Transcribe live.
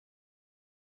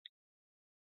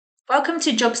Welcome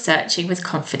to Job Searching with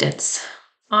Confidence.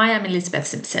 I am Elizabeth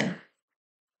Simpson.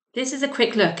 This is a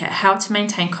quick look at how to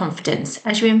maintain confidence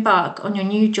as you embark on your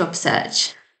new job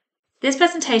search. This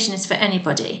presentation is for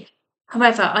anybody.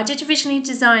 However, I did originally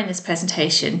design this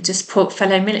presentation to support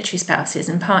fellow military spouses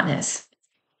and partners.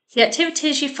 The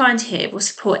activities you find here will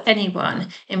support anyone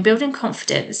in building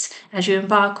confidence as you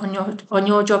embark on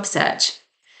your job search.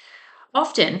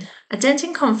 Often, a dent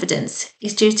in confidence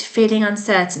is due to feeling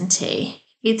uncertainty,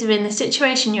 either in the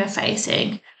situation you're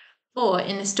facing or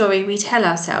in the story we tell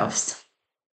ourselves.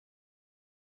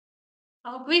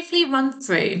 I'll briefly run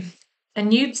through a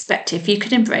new perspective you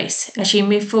can embrace as you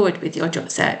move forward with your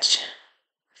job search,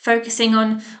 focusing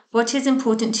on what is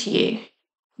important to you,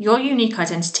 your unique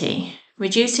identity,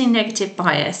 reducing negative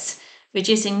bias,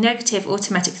 reducing negative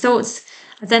automatic thoughts,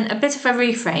 and then a bit of a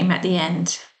reframe at the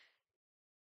end.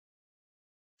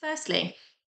 Firstly,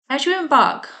 as you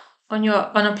embark on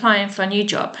applying for a new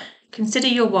job, consider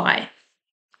your why.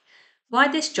 Why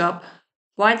this job?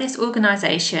 Why this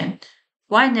organisation?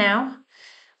 Why now?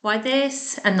 Why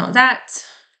this and not that?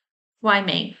 Why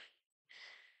me?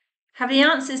 Have the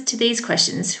answers to these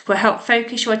questions will help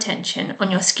focus your attention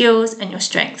on your skills and your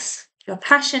strengths, your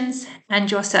passions and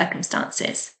your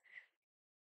circumstances.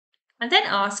 And then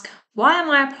ask, why am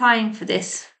I applying for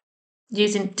this,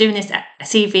 doing this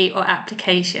CV or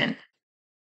application?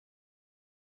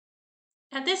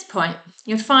 At this point,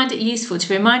 you'll find it useful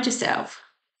to remind yourself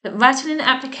that writing an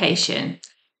application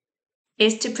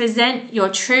is to present your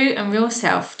true and real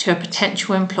self to a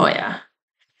potential employer.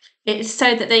 It is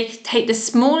so that they take the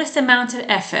smallest amount of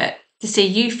effort to see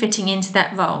you fitting into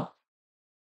that role.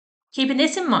 Keeping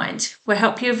this in mind will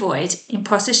help you avoid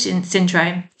imposter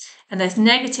syndrome and those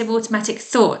negative automatic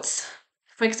thoughts.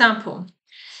 For example,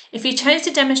 if you chose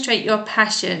to demonstrate your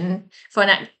passion for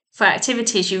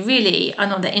activities you really are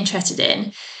not that interested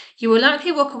in, you will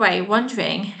likely walk away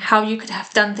wondering how you could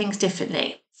have done things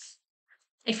differently.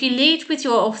 If you lead with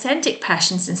your authentic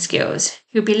passions and skills,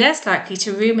 you'll be less likely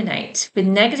to ruminate with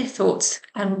negative thoughts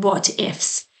and what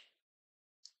ifs.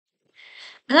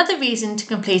 Another reason to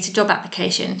complete a job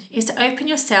application is to open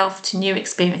yourself to new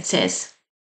experiences.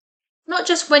 Not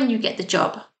just when you get the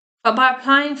job, but by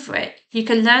applying for it, you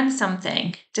can learn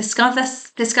something,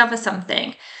 discover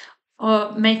something,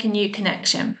 or make a new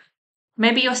connection.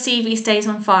 Maybe your CV stays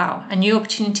on file and new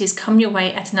opportunities come your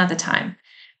way at another time.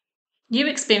 New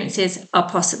experiences are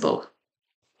possible,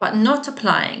 but not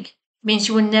applying means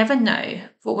you will never know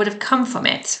what would have come from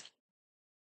it.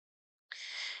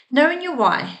 Knowing your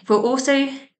why will also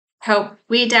help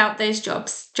weed out those job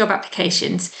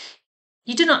applications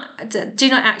you do not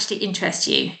actually interest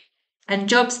you, and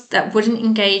jobs that wouldn't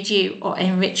engage you or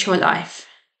enrich your life.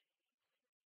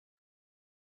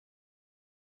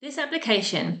 This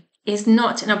application is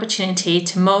not an opportunity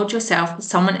to mould yourself with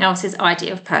someone else's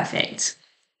idea of perfect.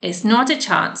 It's not a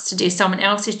chance to do someone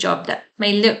else's job that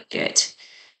may look good,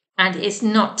 and it's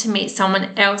not to meet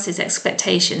someone else's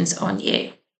expectations on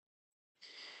you.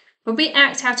 When we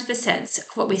act out of a sense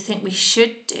of what we think we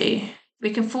should do,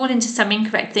 we can fall into some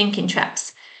incorrect thinking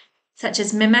traps, such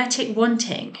as mimetic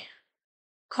wanting,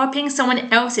 copying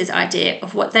someone else's idea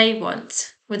of what they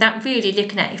want without really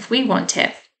looking at if we want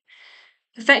it.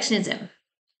 Perfectionism,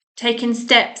 taking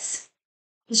steps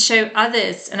to show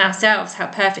others and ourselves how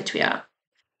perfect we are.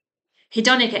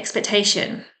 Hedonic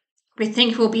expectation, we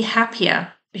think we'll be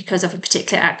happier because of a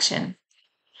particular action.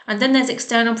 And then there's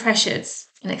external pressures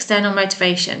and external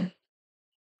motivation.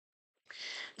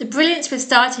 The brilliance with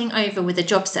starting over with a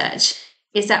job search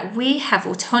is that we have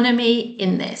autonomy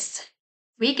in this.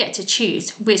 We get to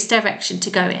choose which direction to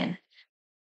go in.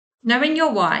 Knowing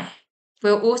your why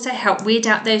will also help weed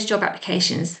out those job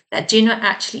applications that do not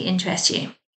actually interest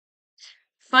you.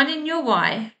 Finding your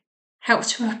why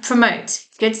helps to promote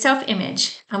good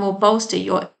self-image and will bolster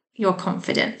your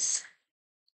confidence.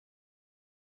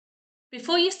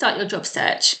 Before you start your job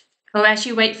search, or as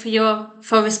you wait for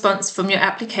a response from your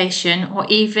application or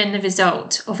even the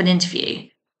result of an interview,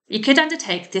 you could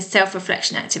undertake this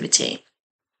self-reflection activity.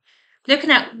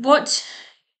 Looking at what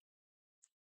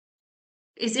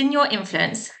is in your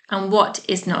influence and what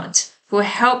is not will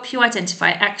help you identify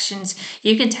actions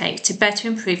you can take to better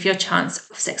improve your chance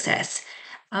of success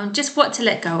and just what to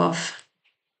let go of.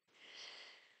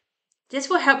 This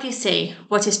will help you see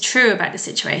what is true about the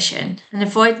situation and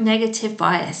avoid negative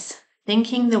bias,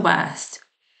 thinking the worst.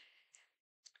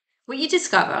 What you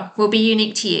discover will be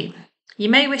unique to you. You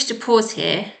may wish to pause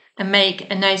here and make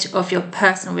a note of your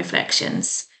personal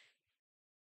reflections.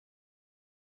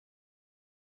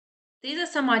 These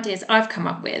are some ideas I've come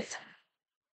up with.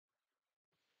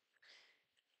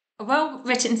 A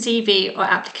well-written CV or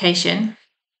application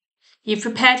You've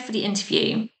prepared for the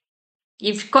interview.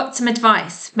 You've got some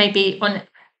advice, maybe on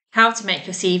how to make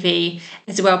your CV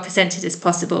as well presented as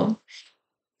possible.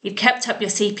 You've kept up your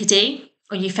CPD,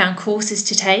 or you found courses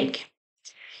to take.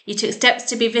 You took steps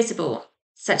to be visible,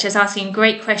 such as asking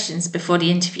great questions before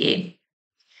the interview.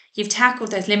 You've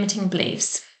tackled those limiting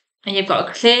beliefs, and you've got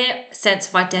a clear sense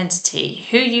of identity,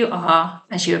 who you are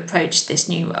as you approach this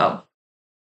new role.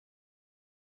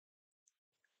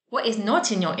 What is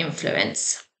not in your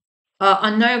influence are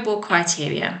unknowable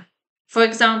criteria. For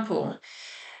example,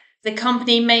 the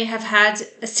company may have had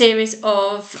a series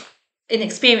of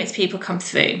inexperienced people come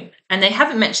through, and they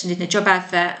haven't mentioned in the job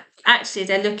advert, actually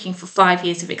they're looking for 5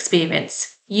 years of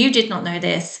experience. You did not know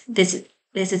this. This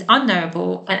is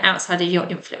unknowable and outside of your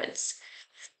influence.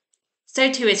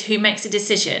 So too is who makes the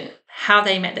decision, how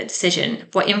they make that decision,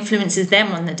 what influences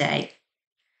them on the day.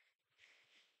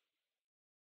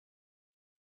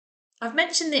 I've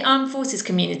mentioned the armed forces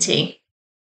community.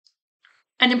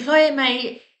 An employer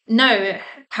may know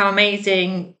how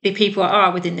amazing the people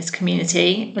are within this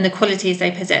community and the qualities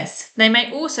they possess. They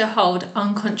may also hold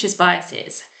unconscious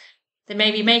biases. They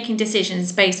may be making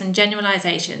decisions based on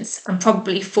generalizations and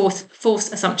probably false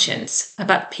assumptions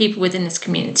about people within this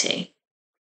community.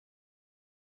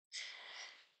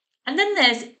 And then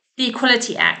there's the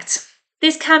Equality Act.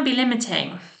 This can be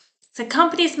limiting. So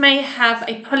companies may have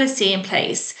a policy in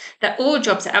place that all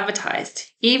jobs are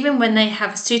advertised, even when they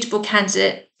have a suitable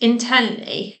candidate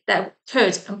internally that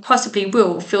could and possibly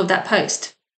will fill that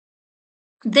post.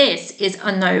 This is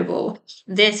unknowable.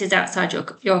 This is outside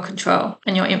your control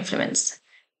and your influence.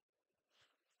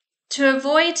 To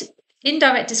avoid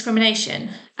indirect discrimination,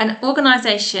 an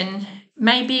organisation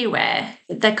may be aware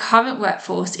that their current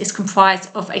workforce is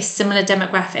comprised of a similar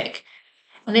demographic,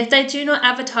 and if they do not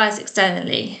advertise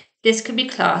externally, this could be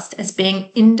classed as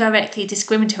being indirectly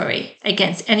discriminatory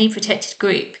against any protected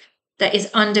group that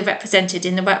is underrepresented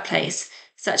in the workplace,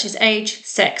 such as age,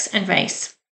 sex, and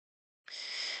race.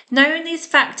 Knowing these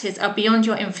factors are beyond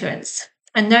your influence,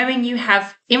 and knowing you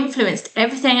have influenced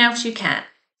everything else you can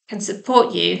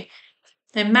support you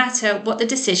no matter what the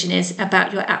decision is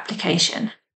about your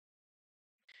application.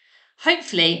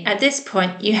 Hopefully, at this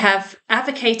point, you have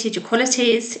advocated your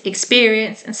qualities,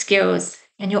 experience, and skills,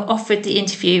 and you're offered the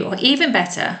interview, or even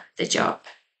better, the job.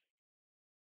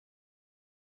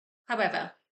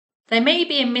 However, there may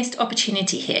be a missed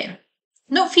opportunity here.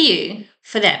 Not for you,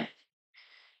 for them.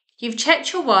 You've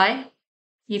checked your why,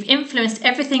 you've influenced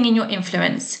everything in your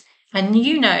influence, and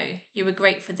you know you were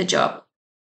great for the job.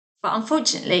 But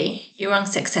unfortunately, you're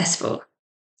unsuccessful.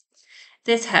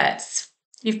 This hurts.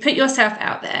 You've put yourself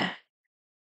out there.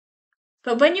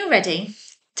 But when you're ready,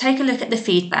 take a look at the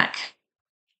feedback.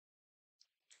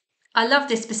 I love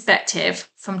this perspective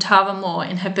from Tara Moore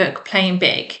in her book, Playing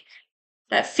Big.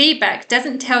 That feedback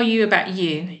doesn't tell you about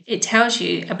you, it tells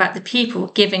you about the people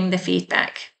giving the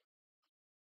feedback.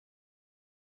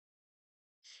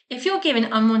 If you're given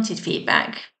unwanted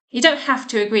feedback, you don't have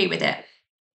to agree with it.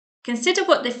 Consider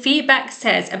what the feedback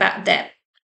says about them.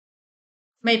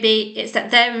 Maybe it's that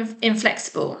they're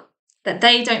inflexible, that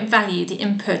they don't value the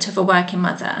input of a working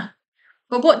mother.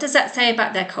 But what does that say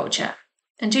about their culture?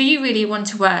 And do you really want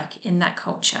to work in that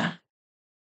culture?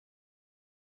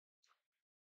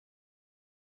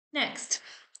 Next,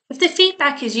 if the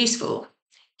feedback is useful,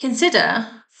 consider,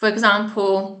 for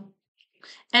example,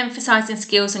 emphasizing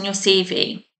skills on your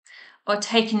CV or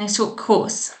taking a short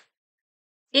course.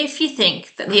 If you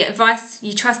think that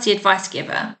you trust the advice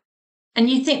giver and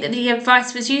you think that the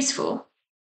advice was useful,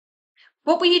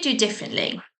 what will you do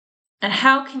differently? And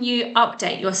how can you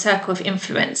update your circle of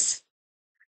influence?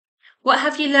 What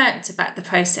have you learnt about the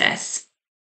process?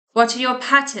 What are your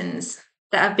patterns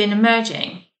that have been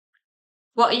emerging?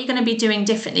 What are you going to be doing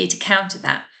differently to counter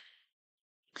that?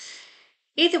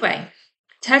 Either way,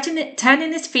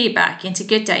 turning this feedback into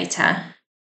good data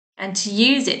and to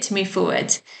use it to move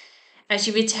forward as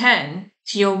you return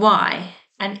to your why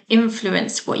and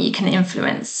influence what you can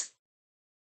influence.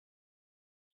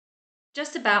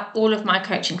 Just about all of my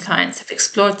coaching clients have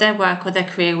explored their work or their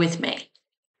career with me.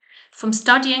 From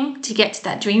studying to get to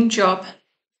that dream job,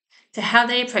 to how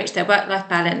they approach their work-life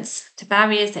balance, to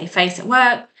barriers they face at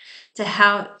work, to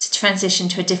how to transition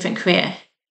to a different career.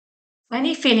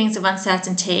 Any feelings of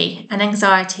uncertainty and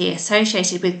anxiety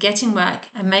associated with getting work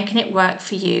and making it work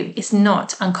for you is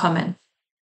not uncommon.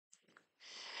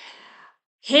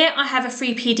 Here I have a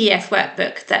free PDF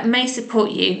workbook that may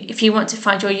support you if you want to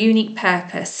find your unique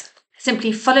purpose.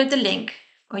 Simply follow the link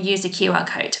or use the QR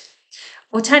code.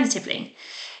 Alternatively,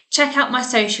 check out my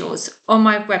socials on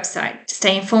my website to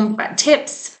stay informed about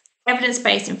tips,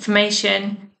 evidence-based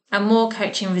information, and more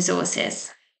coaching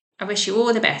resources. I wish you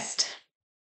all the best.